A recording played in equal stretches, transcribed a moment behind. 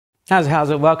How's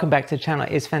it? Welcome back to the channel.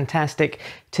 It's fantastic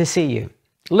to see you.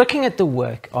 Looking at the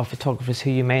work of photographers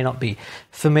who you may not be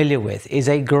familiar with is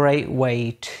a great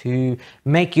way to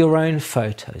make your own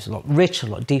photos a lot richer, a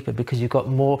lot deeper, because you've got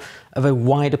more of a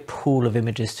wider pool of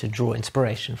images to draw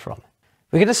inspiration from.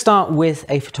 We're going to start with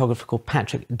a photographer called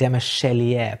Patrick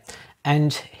Demarchelier.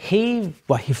 And he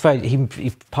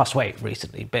passed away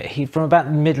recently, but from about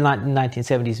the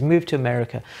mid-1970s, moved to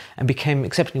America and became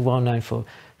exceptionally well known for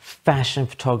fashion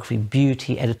photography,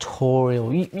 beauty,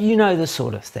 editorial, you know, the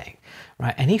sort of thing,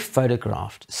 right? And he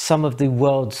photographed some of the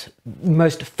world's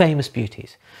most famous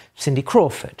beauties. Cindy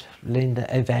Crawford, Linda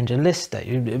Evangelista,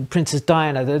 Princess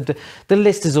Diana, the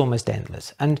list is almost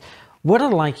endless. And what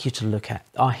I'd like you to look at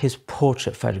are his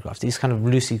portrait photographs, these kind of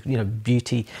loosey,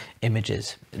 beauty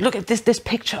images. Look at this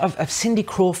picture of Cindy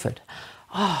Crawford.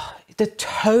 Oh, the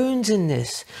tones in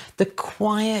this, the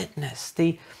quietness,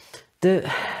 the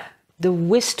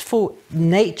wistful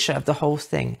nature of the whole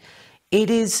thing.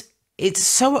 It's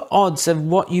so at odds of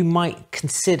what you might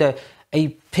consider a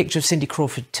picture of Cindy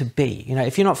Crawford to be. You know,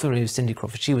 if you're not familiar with Cindy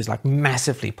Crawford, she was like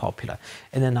massively popular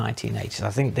in the 1980s.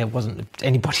 I think there wasn't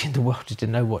anybody in the world who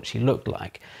didn't know what she looked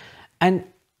like. And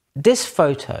this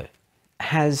photo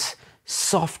has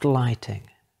soft lighting.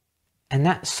 And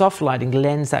that soft lighting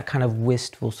lends that kind of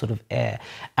wistful sort of air.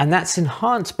 And that's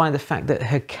enhanced by the fact that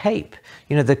her cape,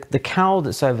 the cowl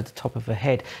that's over the top of her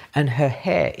head, and her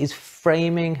hair is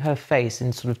framing her face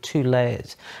in sort of two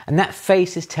layers. And that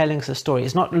face is telling us a story.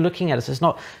 It's not looking at us. It's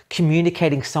not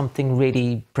communicating something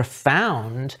really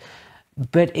profound,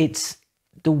 but it's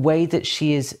the way that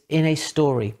she is in a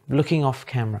story, looking off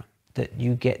camera, that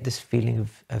you get this feeling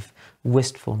of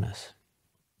wistfulness.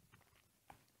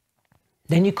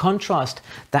 Then you contrast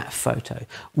that photo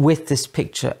with this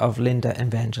picture of Linda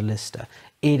Evangelista.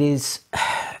 It is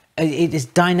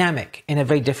dynamic in a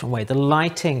very different way. The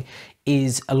lighting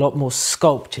is a lot more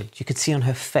sculpted. You could see on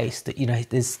her face that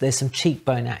there's some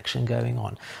cheekbone action going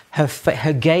on.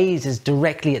 Her gaze is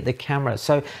directly at the camera,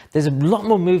 so there's a lot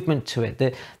more movement to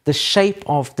it. The shape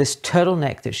of this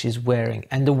turtleneck that she's wearing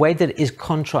and the way that it is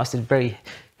contrasted very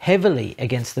heavily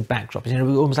against the backdrop,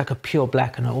 almost like a pure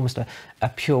black and almost a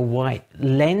pure white,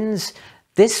 lends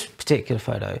this particular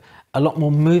photo a lot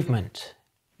more movement,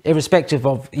 irrespective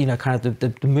of kind of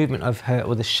the movement of her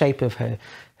or the shape of her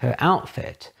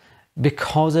outfit,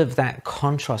 because of that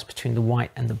contrast between the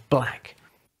white and the black.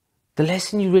 The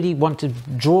lesson you really want to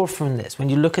draw from this when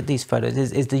you look at these photos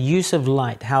is the use of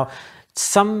light, how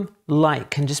some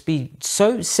light can just be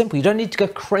so simple. You don't need to go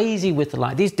crazy with the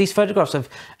light. These photographs of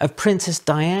Princess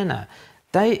Diana,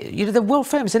 they're world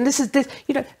famous. And this,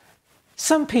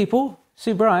 some people,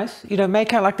 Sue Bryce,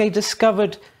 make out like they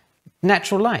discovered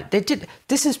natural light. They did.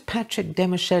 This is Patrick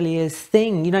Demarchelier's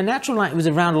thing. Natural light was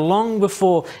around long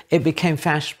before it became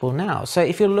fashionable now. So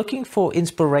if you're looking for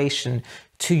inspiration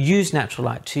to use natural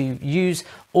light, to use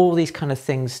all these kind of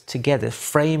things together,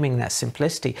 framing that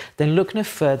simplicity, then look no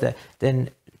further than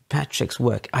Patrick's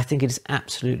work. I think it is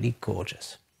absolutely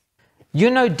gorgeous. You're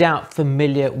no doubt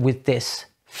familiar with this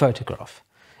photograph.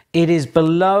 It is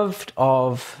beloved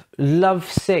of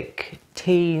lovesick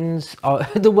teens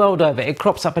the world over. It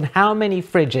crops up in how many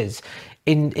fridges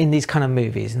in these kind of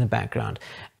movies in the background.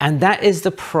 And that is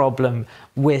the problem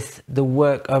with the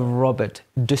work of Robert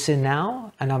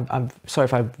Ducinao. And I'm sorry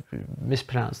if I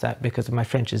mispronounced that, because my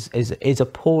French is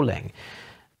appalling.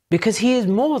 Because he is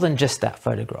more than just that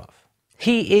photograph.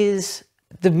 He is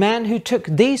the man who took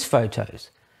these photos.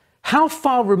 How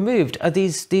far removed are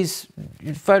these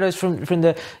photos from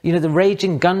the the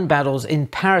raging gun battles in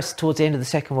Paris towards the end of the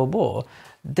Second World War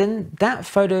than that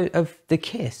photo of the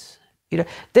kiss?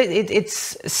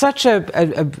 It's such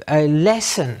a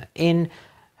lesson in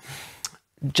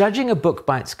judging a book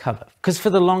by its cover. Because for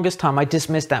the longest time I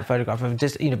dismissed that photograph of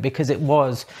just because it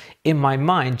was in my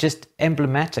mind just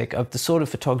emblematic of the sort of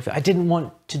photography I didn't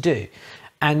want to do,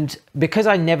 and because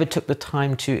I never took the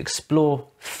time to explore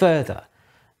further,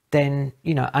 then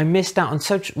I missed out on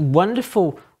such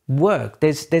wonderful work.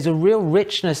 There's a real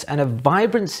richness and a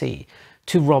vibrancy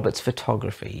to Robert's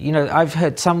photography. I've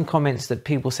heard some comments that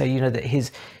people say that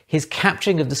his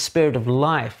capturing of the spirit of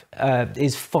life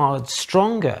is far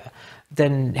stronger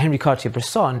than Henri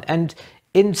Cartier-Bresson, and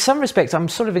in some respects I'm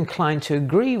sort of inclined to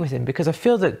agree with him, because I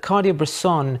feel that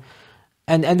Cartier-Bresson,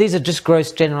 and these are just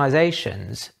gross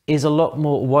generalizations, was a lot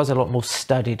more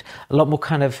studied, a lot more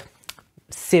kind of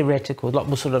theoretical, a lot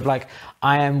more sort of like,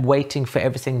 I am waiting for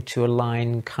everything to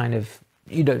align, kind of,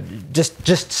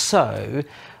 just so.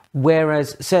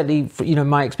 Whereas certainly,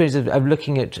 my experience of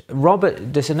looking at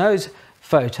Robert Ducinao's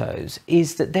photos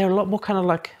is that they're a lot more kind of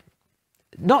like,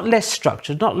 not less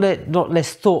structured, not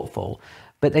less thoughtful,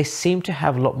 but they seem to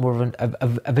have a lot more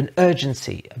of an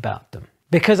urgency about them.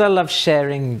 Because I love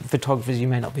sharing photographers you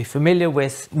may not be familiar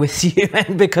with you,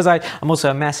 and because I'm also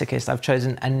a masochist, I've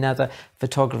chosen another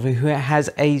photographer who has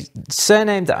a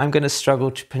surname that I'm going to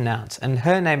struggle to pronounce, and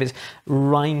her name is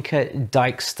Reinke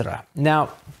Dijkstra. Now,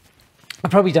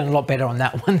 I've probably done a lot better on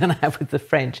that one than I have with the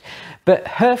French, but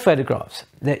her photographs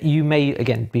that you may,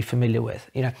 again, be familiar with,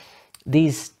 you know,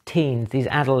 these teens, these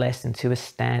adolescents who are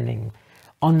standing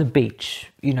on the beach,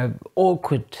 you know,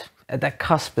 awkward, at that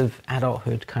cusp of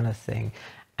adulthood kind of thing,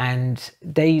 and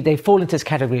they fall into this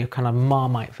category of kind of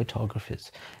Marmite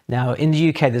photographers. Now in the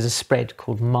UK there's a spread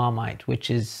called Marmite, which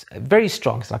is very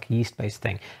strong. It's like a yeast-based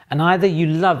thing, and either you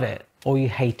love it or you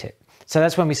hate it. So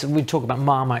that's when we talk about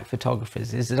Marmite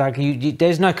photographers. Is like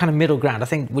there's no kind of middle ground. I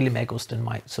think William Eggleston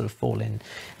might sort of fall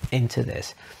into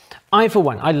this. I, for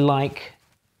one, I like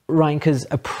Reinke's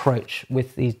approach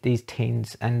with these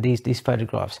teens and these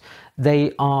photographs.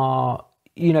 They are,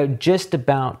 you know, just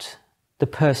about the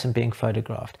person being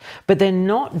photographed, but they're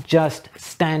not just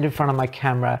stand in front of my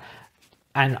camera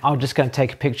and I'm just going to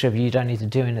take a picture of you, you don't need to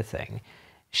do anything.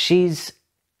 She's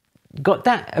got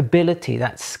that ability,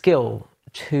 that skill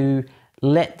to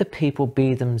let the people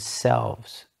be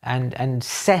themselves and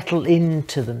settle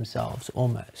into themselves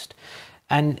almost.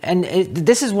 And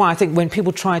this is why I think when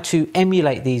people try to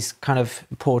emulate these kind of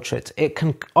portraits, it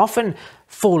can often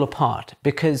fall apart,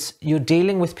 because you're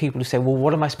dealing with people who say, well,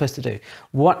 what am I supposed to do?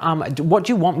 What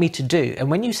do you want me to do?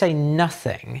 And when you say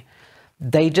nothing,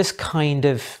 they just kind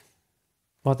of,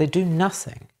 well, they do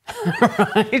nothing.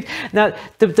 Right? Now,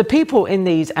 the people in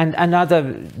these and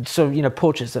other sort of, you know,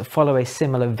 portraits that follow a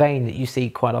similar vein that you see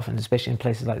quite often, especially in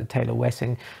places like the Taylor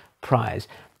Wessing Prize,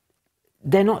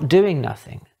 they're not doing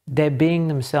nothing. They're being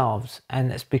themselves,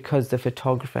 and it's because the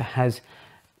photographer has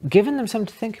given them something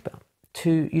to think about,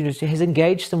 to, you know, has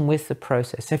engaged them with the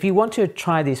process. So if you want to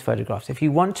try these photographs, if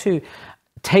you want to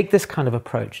take this kind of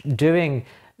approach, doing,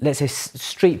 let's say,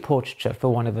 street portraiture,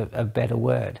 for want of a better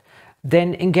word,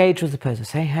 then engage with the person.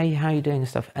 Say, hey, how are you doing and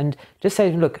stuff? And just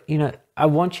say, look, you know, I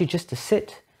want you just to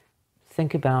sit,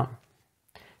 think about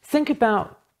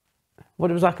what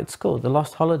it was like at school, the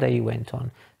last holiday you went on,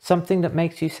 something that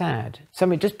makes you sad.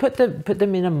 Something, just put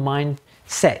them in a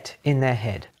mindset in their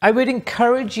head. I would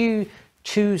encourage you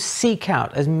to seek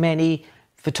out as many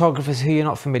photographers who you're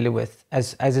not familiar with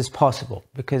as is possible,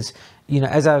 because, you know,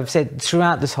 as I've said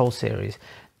throughout this whole series,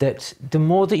 that the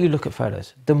more that you look at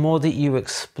photos, the more that you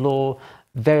explore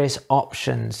various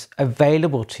options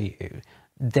available to you,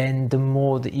 then the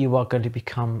more that you are going to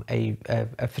become a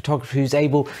photographer who's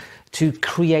able to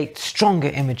create stronger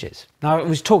images. Now, it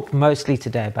was talked mostly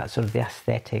today about sort of the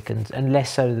aesthetic and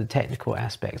less so the technical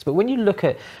aspects. But when you look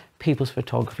at people's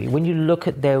photography, when you look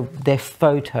at their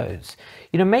photos,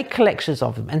 you know, make collections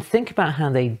of them and think about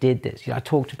how they did this. You know, I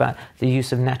talked about the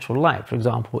use of natural light, for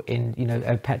example, in, you know,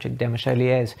 Patrick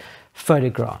Demarchelier's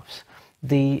photographs,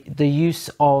 the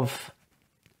use of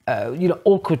you know,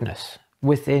 awkwardness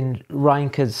within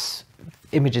Reinke's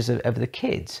images of the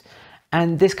kids,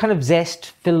 and this kind of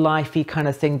zest for lifey kind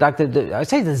of thing, like I'd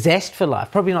say the zest for life,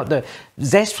 probably not the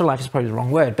zest for life is probably the wrong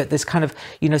word, but this kind of,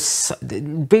 you know,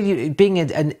 being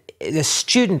a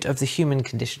student of the human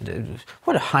condition.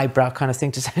 What a highbrow kind of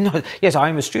thing to say. No, yes,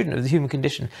 I'm a student of the human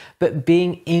condition, but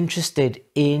being interested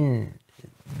in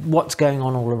what's going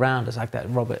on all around us, like that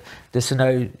Robert de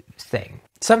Sano thing.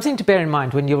 Something to bear in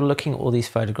mind when you're looking at all these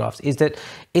photographs is that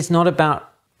it's not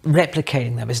about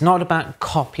replicating them. It's not about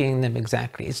copying them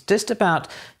exactly. It's just about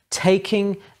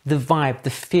taking the vibe,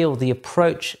 the feel, the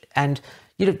approach, and,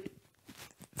 you know,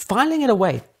 filing it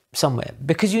away somewhere,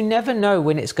 because you never know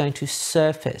when it's going to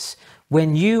surface.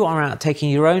 When you are out taking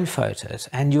your own photos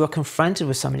and you are confronted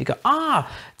with somebody, you go, ah,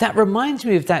 that reminds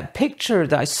me of that picture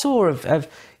that I saw of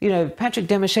you know, Patrick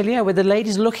Demarchelier, where the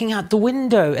lady's looking out the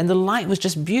window and the light was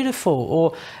just beautiful.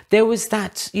 Or there was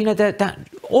that, you know, that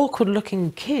awkward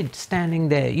looking kid standing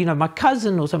there, you know, my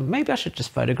cousin or something. Maybe I should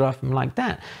just photograph him like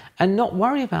that and not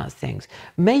worry about things.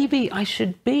 Maybe I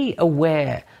should be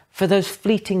aware for those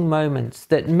fleeting moments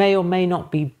that may or may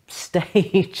not be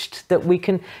staged, that we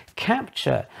can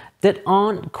capture, that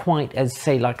aren't quite as,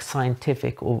 say, like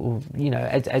scientific or you know,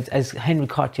 as Henri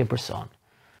Cartier-Bresson.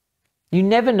 You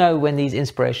never know when these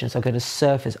inspirations are going to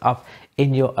surface up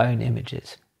in your own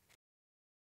images.